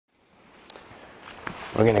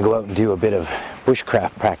We're going to go out and do a bit of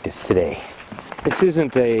bushcraft practice today. This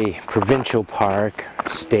isn't a provincial park,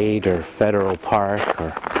 state or federal park,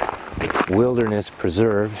 or wilderness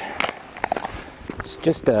preserve. It's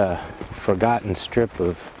just a forgotten strip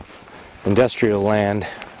of industrial land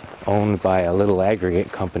owned by a little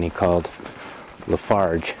aggregate company called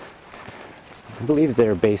Lafarge. I believe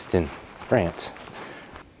they're based in France.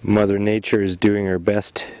 Mother Nature is doing her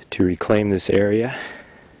best to reclaim this area.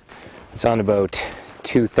 It's on about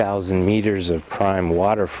 2,000 meters of prime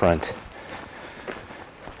waterfront,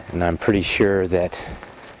 and I'm pretty sure that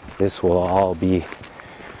this will all be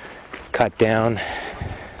cut down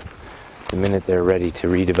the minute they're ready to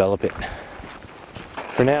redevelop it.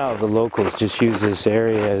 For now, the locals just use this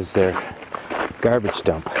area as their garbage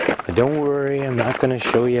dump. But don't worry, I'm not going to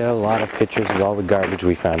show you a lot of pictures of all the garbage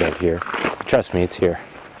we found out here. Trust me, it's here.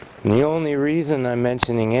 And the only reason I'm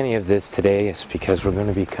mentioning any of this today is because we're going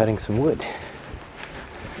to be cutting some wood.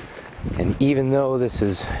 And even though this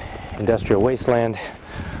is industrial wasteland,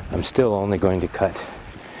 I'm still only going to cut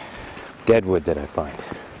dead wood that I find.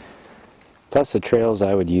 Plus the trails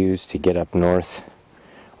I would use to get up north,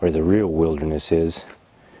 where the real wilderness is,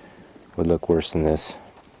 would look worse than this.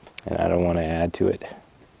 And I don't want to add to it.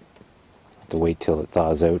 Have to wait till it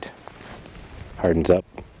thaws out, hardens up.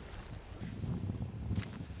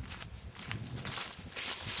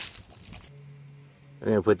 I'm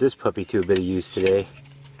going to put this puppy to a bit of use today.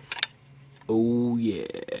 Oh yeah.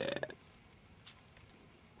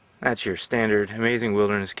 That's your standard amazing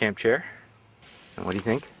wilderness camp chair. And what do you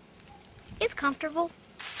think? It's comfortable.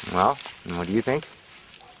 Well, and what do you think?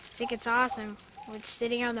 I think it's awesome. We're just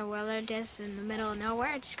sitting on the wilderness in the middle of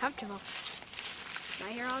nowhere, just comfortable.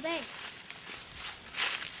 Right here all day.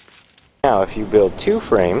 Now if you build two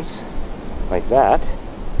frames like that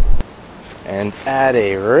and add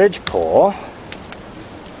a ridge pole,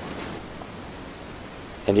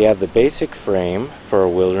 and you have the basic frame for a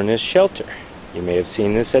wilderness shelter. You may have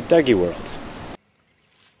seen this at Dougie World.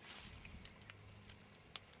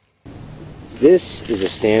 This is a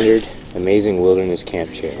standard amazing wilderness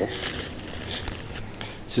camp chair,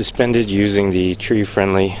 suspended using the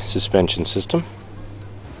tree-friendly suspension system.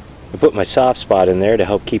 I put my soft spot in there to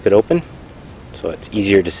help keep it open, so it's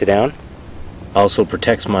easier to sit down. Also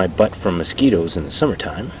protects my butt from mosquitoes in the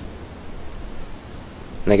summertime.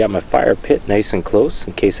 And I got my fire pit nice and close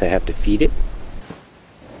in case I have to feed it.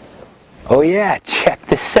 Oh yeah, check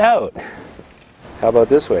this out! How about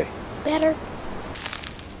this way? Better.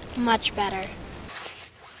 Much better.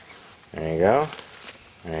 There you go.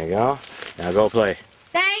 There you go. Now go play.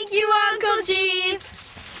 Thank you, Uncle Chief!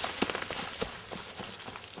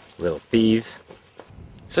 Little thieves.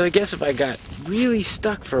 So I guess if I got really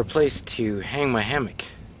stuck for a place to hang my hammock,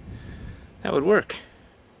 that would work.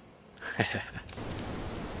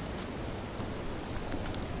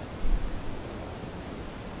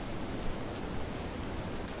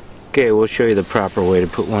 Okay, we'll show you the proper way to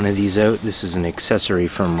put one of these out. This is an accessory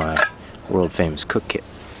from my world famous cook kit.